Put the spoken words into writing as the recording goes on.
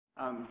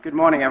Good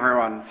morning,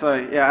 everyone. So,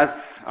 yeah,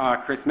 as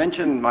Chris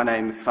mentioned, my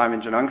name is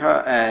Simon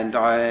Junankar, and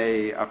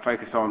I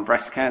focus on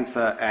breast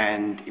cancer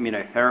and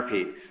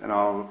immunotherapies, and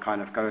I'll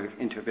kind of go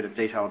into a bit of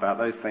detail about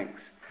those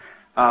things.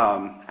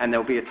 And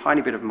there'll be a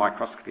tiny bit of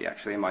microscopy,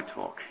 actually, in my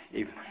talk,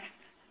 even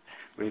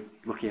we're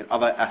looking at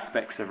other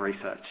aspects of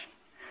research.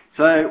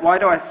 So, why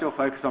do I still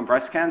focus on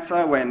breast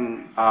cancer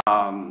when a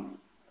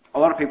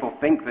lot of people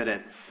think that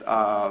it's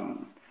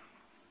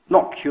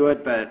not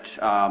cured, but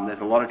there's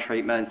a lot of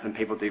treatments and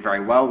people do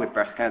very well with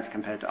breast cancer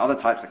compared to other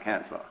types of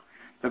cancer.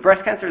 But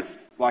breast cancer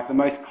is like the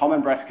most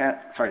common most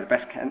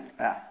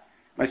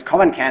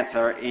common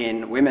cancer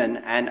in women,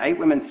 and 8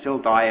 women still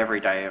die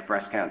every day of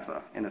breast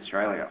cancer in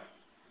Australia.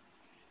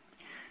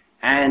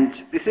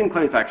 And this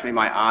includes actually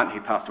my aunt,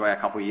 who passed away a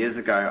couple of years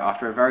ago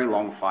after a very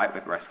long fight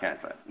with breast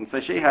cancer. And so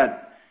she had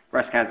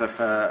breast cancer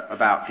for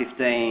about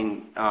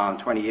 15,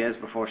 20 years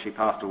before she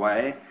passed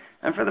away.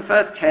 And for the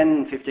first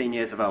 10, 15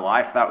 years of her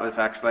life, that was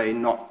actually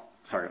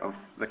of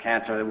the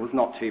cancer, it was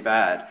not too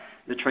bad.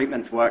 The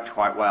treatments worked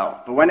quite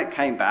well. But when it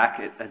came back,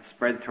 it had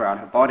spread throughout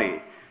her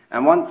body.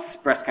 And once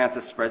breast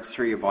cancer spreads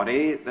through your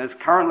body, there's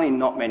currently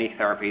not many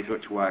therapies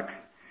which work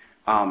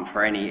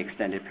for any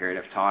extended period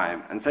of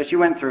time. And so she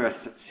went through a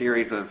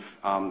series of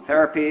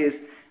therapies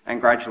and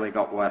gradually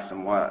got worse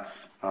and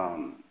worse.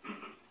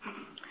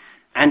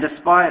 And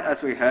despite,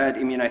 as we heard,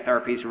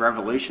 immunotherapies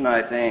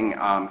revolutionizing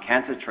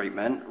cancer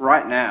treatment,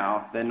 right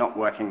now they're not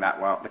working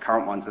that well. The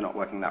current ones are not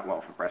working that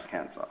well for breast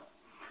cancer.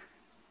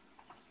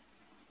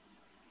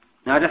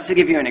 Now, just to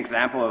give you an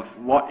example of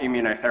what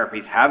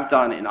immunotherapies have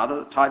done in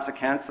other types of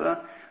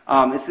cancer,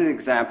 this is an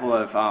example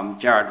of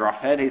Jared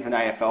Roughead. He's an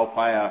AFL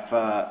player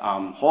for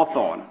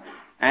Hawthorn,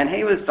 and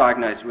he was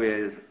diagnosed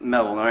with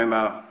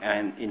melanoma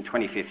in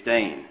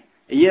 2015.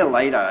 A year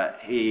later,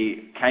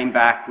 he came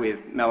back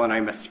with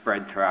melanoma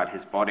spread throughout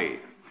his body.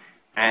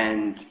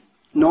 And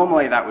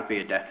normally that would be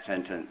a death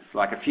sentence.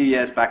 Like a few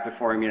years back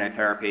before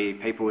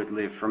immunotherapy, people would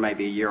live for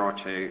maybe a year or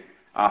two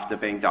after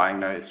being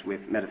diagnosed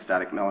with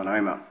metastatic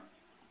melanoma.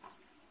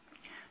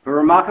 But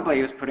remarkably,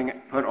 he was put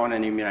on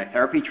an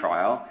immunotherapy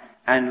trial,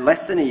 and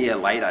less than a year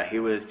later, he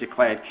was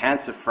declared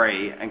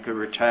cancer-free and could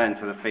return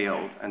to the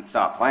field and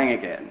start playing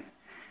again.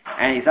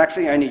 And he's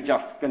actually only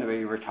just going to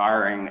be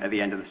retiring at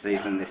the end of the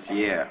season this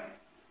year.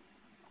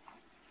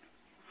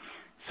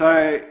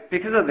 So,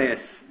 because of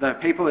this, the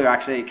people who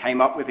actually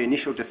came up with the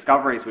initial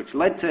discoveries which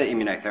led to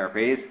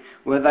immunotherapies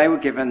they were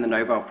given the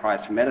Nobel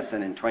Prize for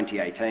Medicine in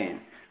 2018.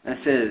 And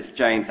this is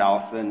James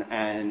Allison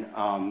and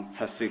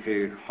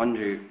Tasuku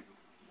Honju.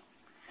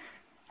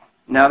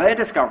 Now, their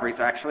discoveries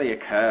actually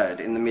occurred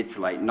in the mid to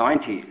late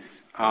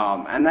 90s,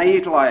 and they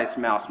utilised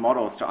mouse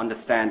models to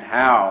understand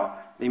how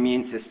the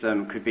immune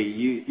system could be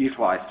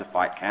utilised to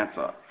fight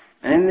cancer.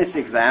 And in this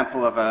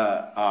example of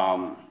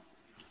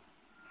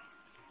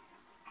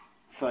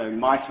so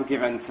mice were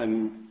given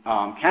some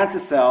cancer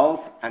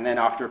cells, and then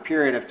after a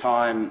period of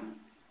time,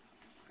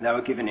 they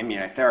were given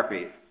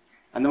immunotherapy.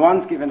 And the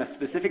ones given a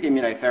specific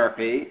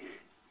immunotherapy,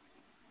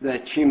 the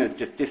tumours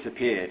just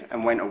disappeared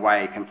and went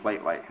away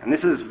completely. And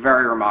this was a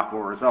very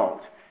remarkable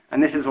result.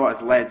 And this is what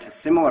has led to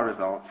similar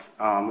results,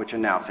 which are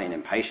now seen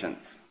in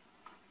patients.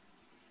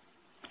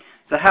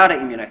 So how do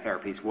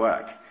immunotherapies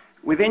work?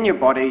 Within your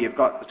body, you've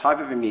got the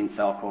type of immune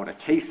cell called a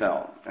T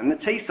cell, and the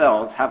T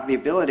cells have the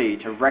ability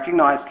to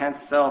recognize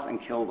cancer cells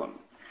and kill them.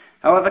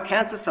 However,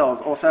 cancer cells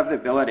also have the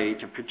ability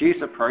to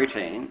produce a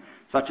protein,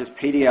 such as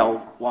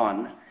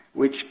PD-L1,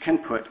 which can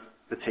put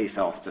the T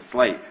cells to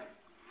sleep.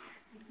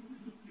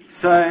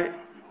 So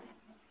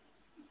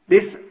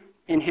this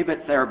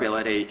inhibits their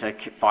ability to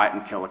fight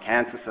and kill the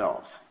cancer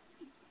cells.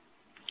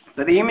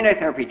 But the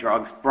immunotherapy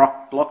drugs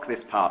block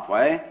this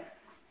pathway,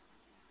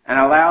 and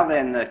allow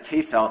then the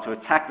T cell to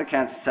attack the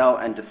cancer cell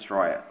and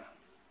destroy it.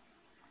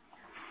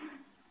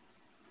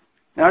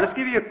 Now, I'll just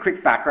give you a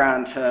quick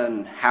background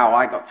to how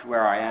I got to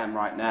where I am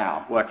right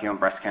now, working on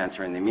breast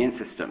cancer and the immune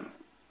system.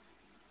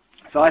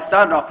 So I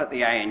started off at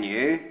the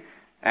ANU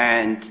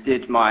and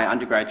did my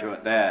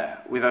undergraduate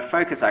there, with a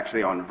focus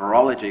actually on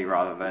virology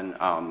rather than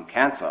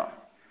cancer.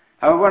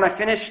 However, when I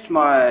finished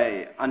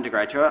my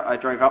undergraduate, I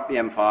drove up the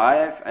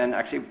M5 and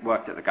actually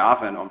worked at the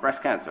Garvan on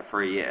breast cancer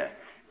for a year.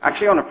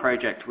 Actually on a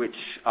project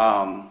which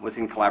was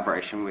in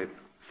collaboration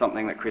with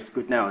something that Chris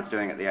Goodnow was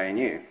doing at the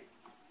ANU.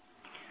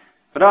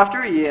 But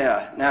after a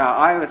year, now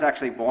I was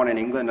actually born in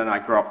England and I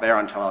grew up there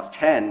until I was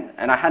 10,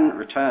 and I hadn't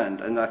returned,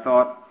 and I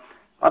thought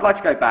I'd like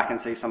to go back and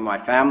see some of my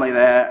family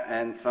there,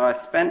 and so I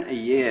spent a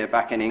year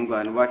back in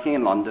England working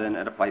in London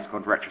at a place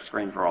called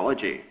Retroscreen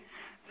Virology.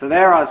 So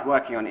there I was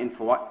working on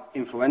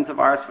influenza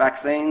virus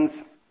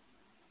vaccines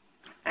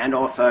and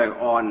also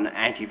on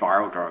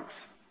antiviral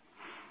drugs.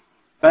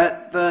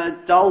 But the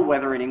dull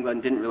weather in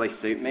England didn't really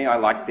suit me. I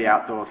liked the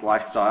outdoors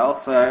lifestyle,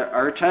 so I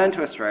returned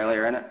to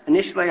Australia, and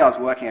initially I was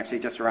working actually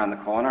just around the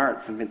corner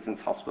at St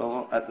Vincent's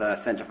Hospital at the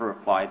Centre for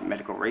Applied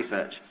Medical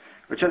Research,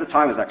 which at the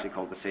time was actually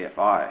called the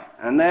CFI.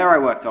 And there I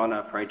worked on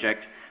a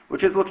project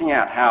which was looking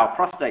at how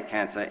prostate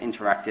cancer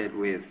interacted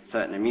with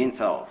certain immune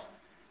cells.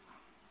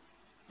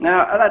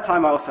 Now, at that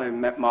time, I also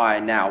met my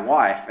now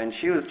wife, and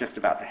she was just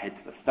about to head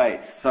to the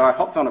States. So I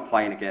hopped on a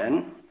plane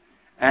again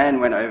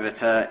and went over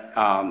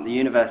to the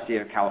University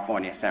of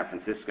California, San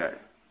Francisco.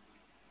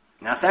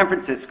 Now, San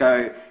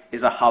Francisco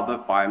is a hub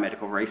of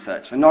biomedical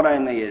research, and not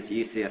only is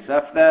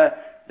UCSF there,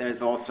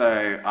 there's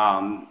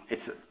also,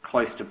 it's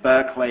close to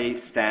Berkeley,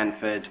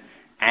 Stanford,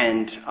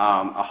 and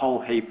a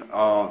whole heap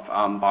of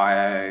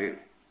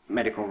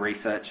biomedical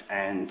research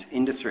and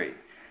industry.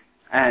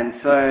 And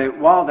so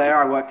while there,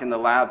 I worked in the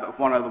lab of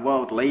one of the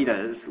world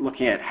leaders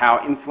looking at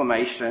how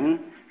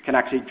inflammation can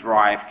actually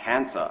drive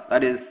cancer.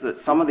 That is, that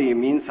some of the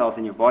immune cells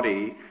in your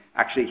body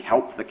actually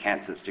help the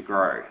cancers to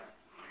grow.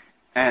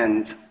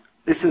 And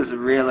this was a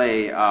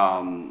really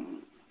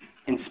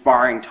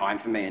inspiring time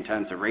for me in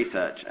terms of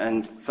research.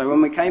 And so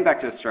when we came back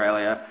to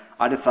Australia,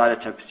 I decided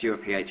to pursue a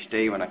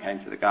PhD when I came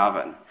to the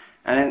Garvan.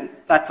 And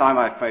at that time,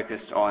 I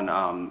focused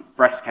on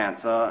breast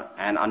cancer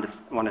and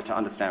wanted to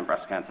understand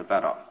breast cancer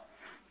better.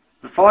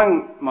 But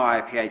following my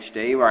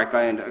PhD, where I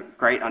gained a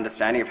great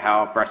understanding of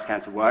how breast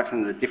cancer works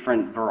and the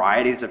different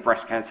varieties of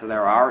breast cancer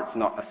there are, it's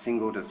not a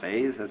single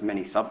disease, there's many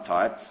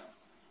subtypes,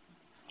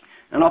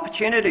 an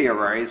opportunity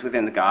arose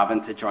within the Garvan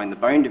to join the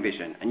bone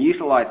division and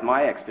utilise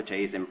my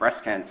expertise in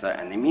breast cancer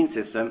and the immune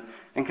system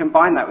and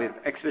combine that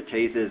with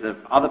expertises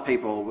of other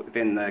people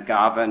within the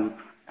Garvan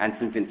and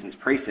St Vincent's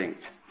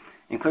precinct,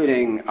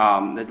 including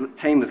the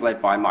team was led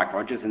by Mike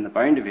Rogers in the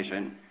bone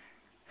division,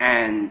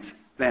 and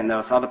then there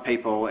was other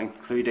people,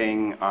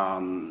 including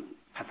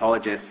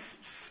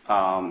pathologists,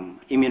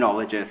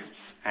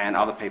 immunologists, and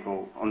other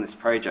people on this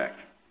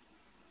project.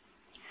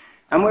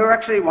 And we were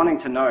actually wanting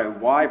to know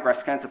why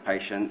breast cancer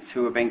patients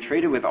who were being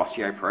treated with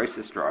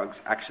osteoporosis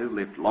drugs actually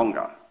lived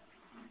longer.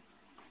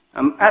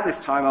 At this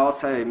time, I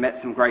also met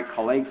some great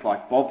colleagues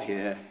like Bob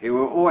here, who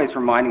were always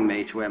reminding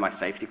me to wear my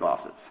safety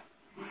glasses.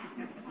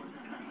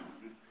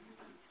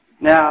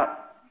 Now,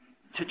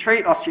 to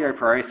treat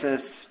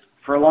osteoporosis,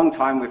 for a long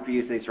time, we've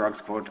used these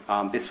drugs called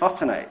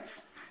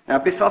bisphosphonates. Now,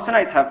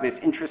 bisphosphonates have this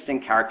interesting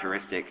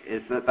characteristic,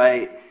 is that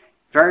they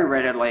very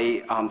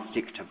readily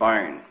stick to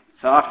bone.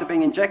 So after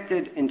being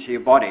injected into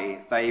your body,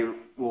 they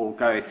will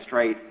go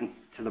straight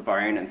to the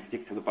bone and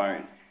stick to the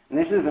bone. And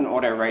this is an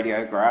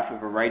autoradiograph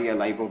of a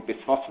radio-labeled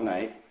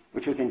bisphosphonate,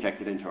 which was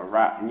injected into a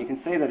rat. And you can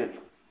see that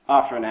it's,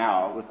 after an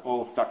hour, was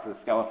all stuck to the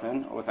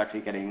skeleton, or was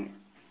actually getting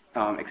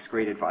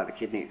excreted by the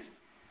kidneys.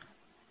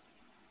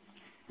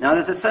 Now,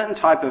 there's a certain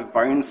type of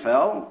bone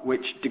cell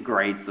which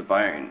degrades the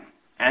bone.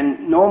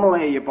 And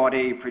normally your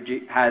body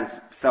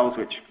has cells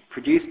which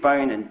produce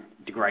bone and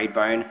degrade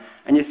bone,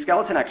 and your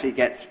skeleton actually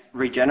gets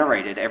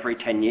regenerated every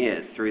 10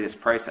 years through this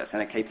process,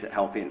 and it keeps it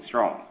healthy and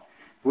strong.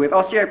 With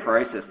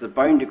osteoporosis, the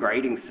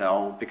bone-degrading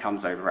cell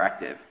becomes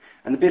overactive,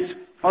 and the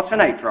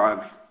bisphosphonate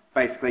drugs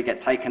basically get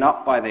taken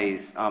up by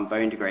these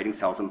bone-degrading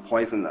cells and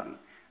poison them,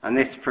 and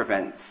this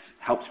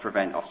helps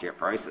prevent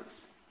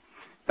osteoporosis.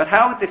 But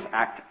how would this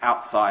act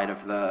outside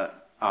of the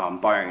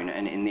bone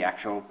and in the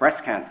actual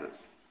breast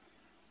cancers?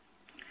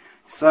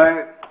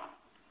 So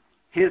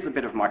here's a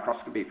bit of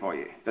microscopy for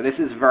you. But this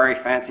is very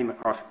fancy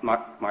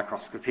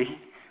microscopy,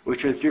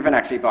 which was driven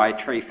actually by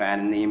Tree Fan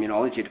in the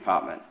immunology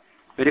department.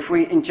 But if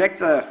we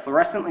inject a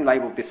fluorescently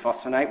labeled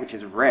bisphosphonate, which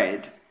is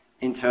red,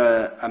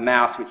 into a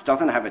mouse which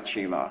doesn't have a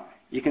tumour,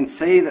 you can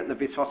see that the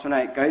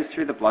bisphosphonate goes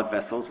through the blood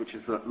vessels, which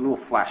is the little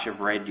flash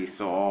of red you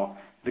saw.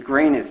 The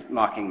green is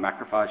marking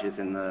macrophages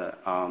in the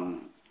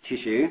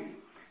tissue,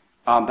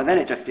 but then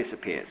it just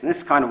disappears. And this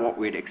is kind of what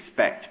we'd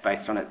expect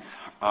based on its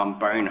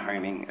bone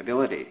homing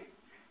ability.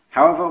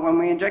 However, when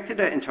we injected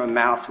it into a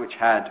mouse which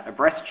had a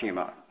breast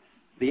tumour,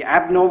 the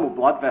abnormal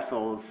blood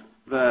vessels,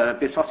 the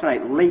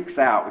bisphosphonate leaks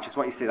out, which is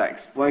what you see, that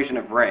explosion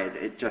of red.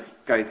 It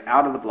just goes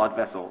out of the blood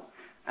vessel,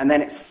 and then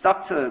it's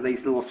stuck to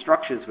these little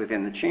structures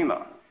within the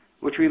tumour,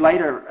 which we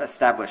later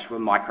established were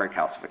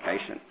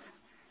microcalcifications.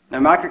 Now,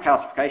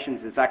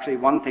 microcalcifications is actually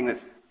one thing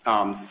that's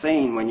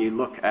seen when you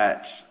look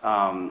at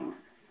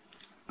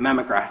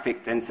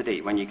mammographic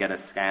density when you get a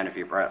scan of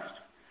your breast,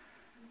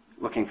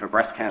 looking for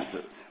breast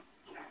cancers.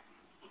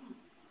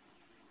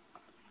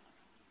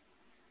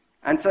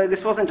 And so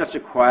this wasn't just a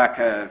quirk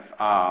of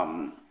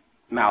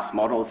mouse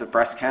models of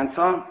breast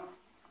cancer.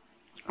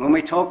 When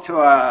we talked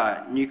to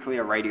a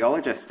nuclear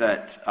radiologist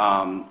at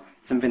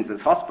St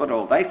Vincent's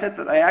Hospital, they said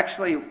that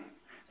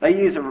they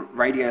use a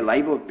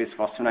radio-labeled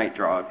bisphosphonate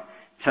drug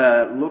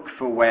to look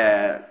for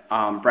where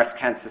breast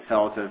cancer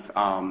cells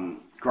are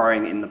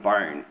growing in the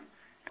bone,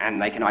 and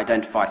they can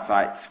identify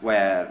sites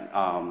where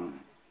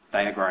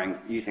they are growing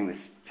using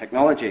this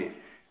technology.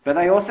 But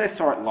they also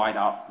saw it light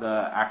up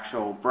the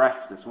actual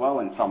breast as well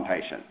in some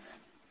patients.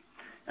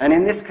 And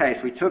in this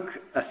case, we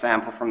took a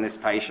sample from this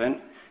patient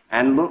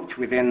and looked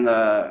within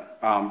the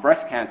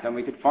breast cancer, and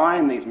we could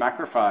find these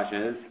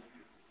macrophages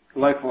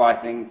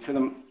localizing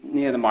to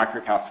near the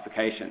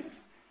microcalcifications.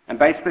 And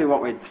basically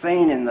what we'd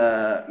seen in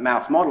the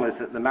mouse model is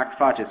that the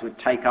macrophages would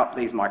take up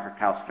these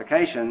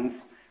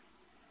microcalcifications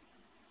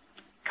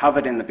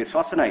covered in the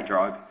bisphosphonate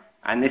drug,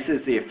 and this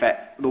is the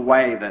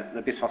way that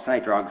the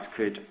bisphosphonate drugs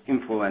could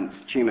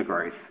influence tumour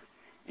growth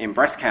in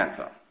breast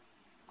cancer.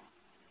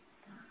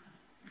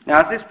 Now,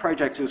 as this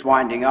project was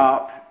winding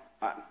up,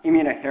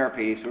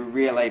 immunotherapies were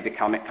really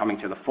coming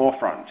to the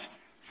forefront.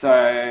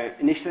 So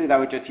initially they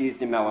were just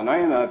used in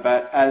melanoma,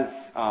 but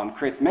as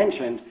Chris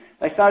mentioned,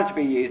 they started to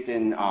be used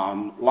in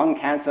lung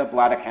cancer,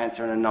 bladder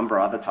cancer, and a number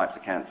of other types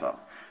of cancer.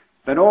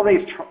 But all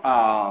these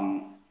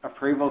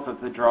approvals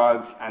of the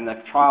drugs and the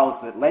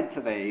trials that led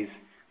to these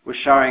were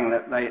showing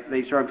that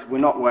these drugs were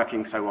not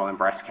working so well in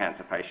breast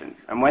cancer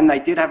patients. And when they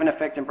did have an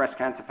effect in breast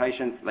cancer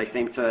patients, they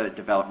seemed to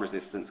develop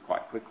resistance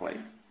quite quickly.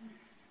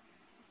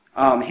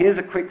 Here's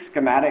a quick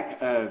schematic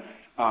of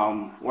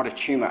what a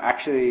tumour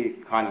actually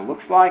kind of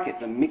looks like.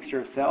 It's a mixture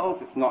of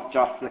cells. It's not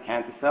just the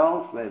cancer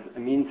cells. There's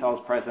immune cells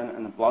present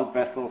and the blood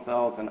vessel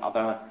cells and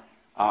other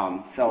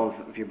cells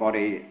of your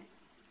body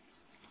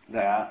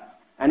there.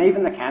 And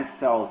even the cancer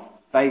cells,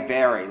 they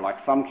vary. Like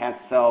some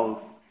cancer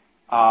cells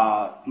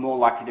are more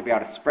likely to be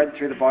able to spread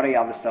through the body.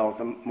 Other cells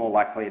are more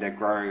likely to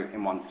grow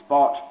in one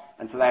spot.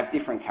 And so they have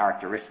different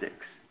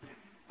characteristics.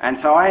 And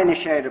so I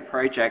initiated a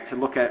project to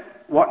look at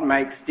what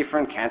makes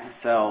different cancer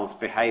cells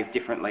behave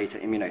differently to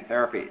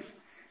immunotherapies.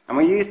 And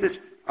we used this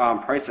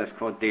process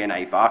called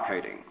DNA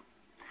barcoding.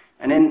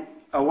 And in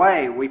a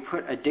way, we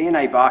put a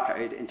DNA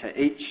barcode into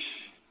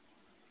each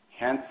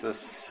cancer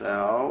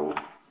cell.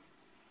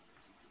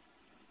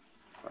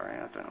 Sorry,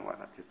 I don't know why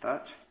that did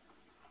that.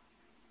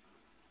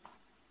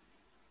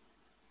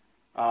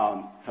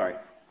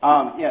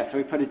 So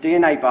we put a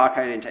DNA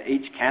barcode into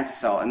each cancer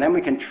cell, and then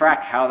we can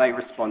track how they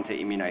respond to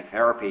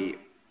immunotherapy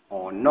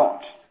or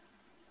not.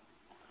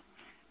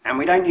 And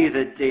we don't use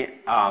a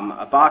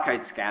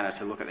barcode scanner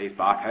to look at these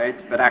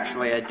barcodes, but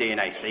actually a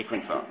DNA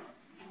sequencer.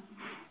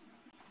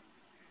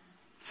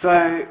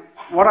 So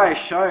what I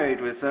showed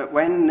was that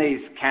when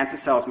these cancer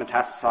cells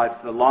metastasized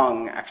to the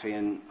lung, actually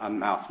in a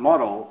mouse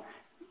model,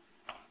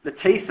 the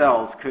T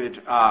cells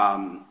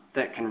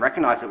that can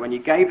recognize it, when you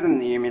gave them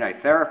the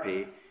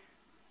immunotherapy,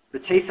 the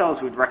T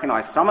cells would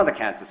recognize some of the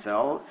cancer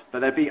cells, but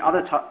there'd be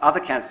other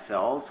cancer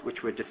cells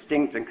which were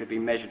distinct and could be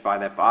measured by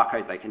their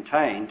barcode they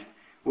contained,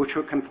 which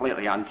were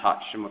completely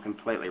untouched and were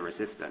completely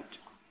resistant.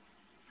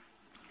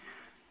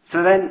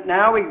 So then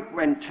now we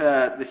went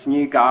to this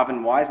new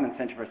Garvan Weizmann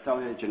Center for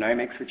Cellular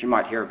Genomics, which you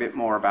might hear a bit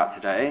more about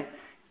today,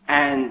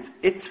 and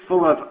it's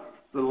full of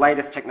the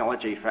latest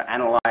technology for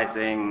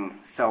analyzing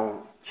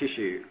cell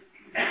tissue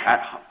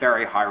at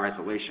very high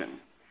resolution.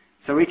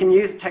 So we can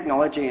use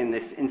technology in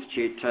this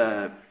institute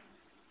to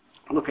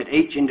look at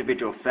each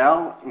individual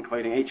cell,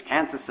 including each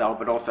cancer cell,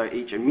 but also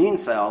each immune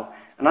cell,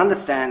 and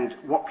understand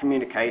what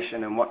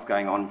communication and what's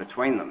going on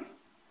between them.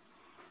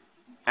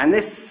 And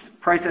this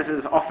process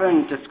is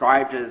often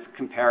described as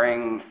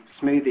comparing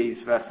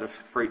smoothies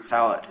versus fruit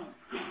salad.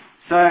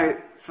 So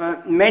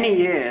for many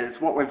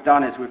years, what we've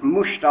done is we've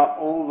mushed up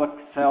all the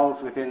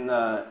cells within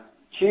the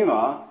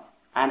tumour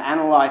and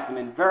analysed them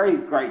in very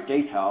great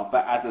detail,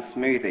 but as a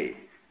smoothie.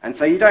 And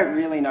so you don't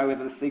really know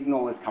whether the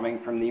signal is coming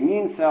from the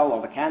immune cell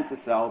or the cancer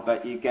cell,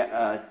 but you get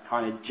a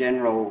kind of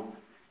general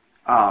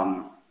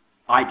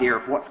idea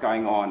of what's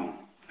going on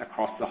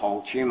across the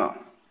whole tumour.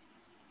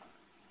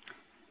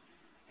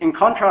 In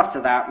contrast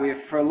to that, we've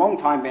for a long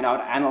time been able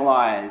to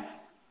analyse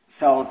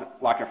cells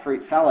like a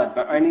fruit salad,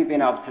 but only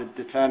been able to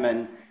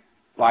determine,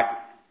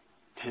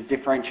 to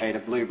differentiate a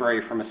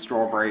blueberry from a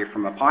strawberry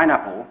from a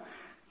pineapple,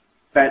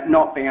 but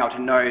not being able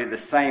to know the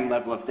same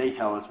level of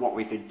detail as what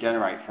we could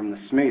generate from the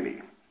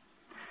smoothie.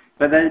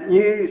 But the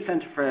new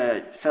Center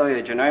for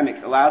Cellular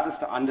Genomics allows us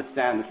to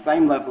understand the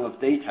same level of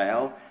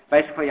detail,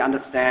 basically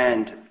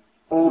understand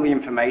all the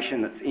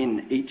information that's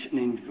in each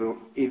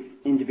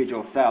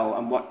individual cell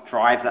and what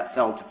drives that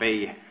cell to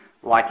be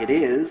like it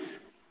is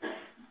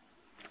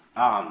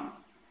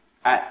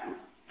at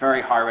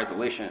very high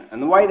resolution.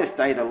 And the way this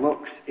data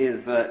looks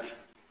is that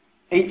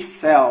each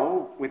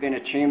cell within a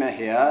tumour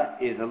here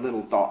is a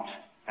little dot,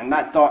 and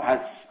that dot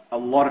has a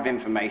lot of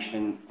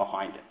information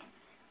behind it.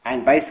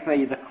 And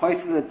basically, the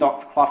closer the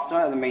dots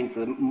cluster, that means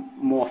the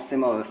more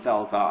similar the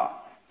cells are.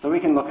 So we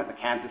can look at the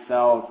cancer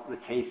cells, the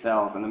T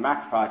cells, and the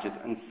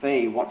macrophages and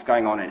see what's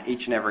going on in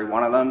each and every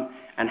one of them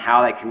and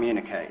how they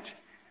communicate.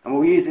 And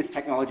we'll use this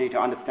technology to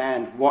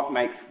understand what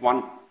makes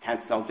one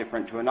cancer cell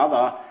different to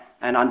another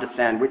and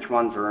understand which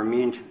ones are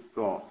immune to,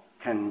 or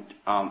can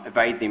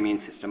evade the immune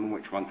system and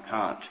which ones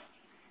can't.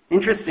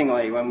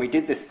 Interestingly, when we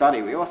did this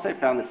study, we also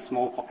found this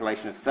small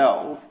population of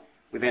cells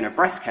within a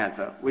breast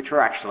cancer, which were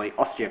actually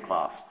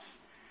osteoclasts.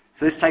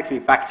 So this takes me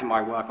back to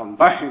my work on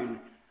bone,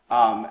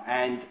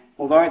 and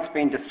although it's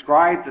been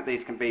described that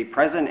these can be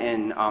present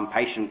in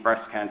patient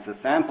breast cancer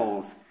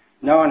samples,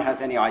 no one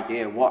has any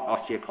idea what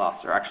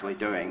osteoclasts are actually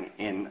doing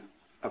in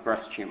a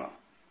breast tumour.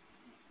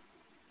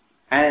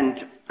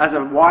 And as a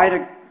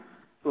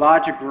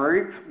larger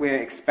group, we're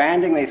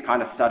expanding these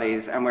kind of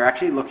studies, and we're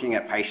actually looking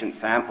at patient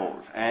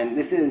samples. And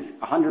this is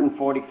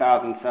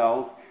 140,000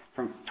 cells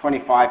from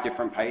 25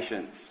 different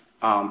patients,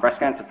 breast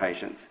cancer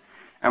patients.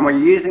 And we're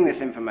using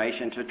this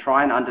information to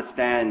try and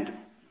understand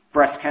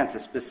breast cancer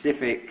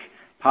specific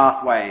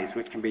pathways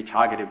which can be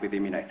targeted with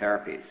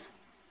immunotherapies.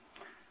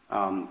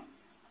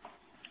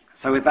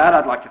 So with that,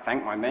 I'd like to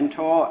thank my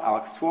mentor,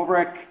 Alex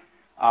Swarbrick,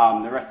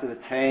 the rest of the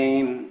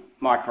team,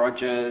 Mike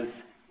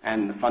Rogers,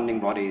 and the funding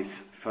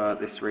bodies for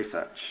this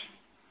research.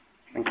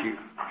 Thank you.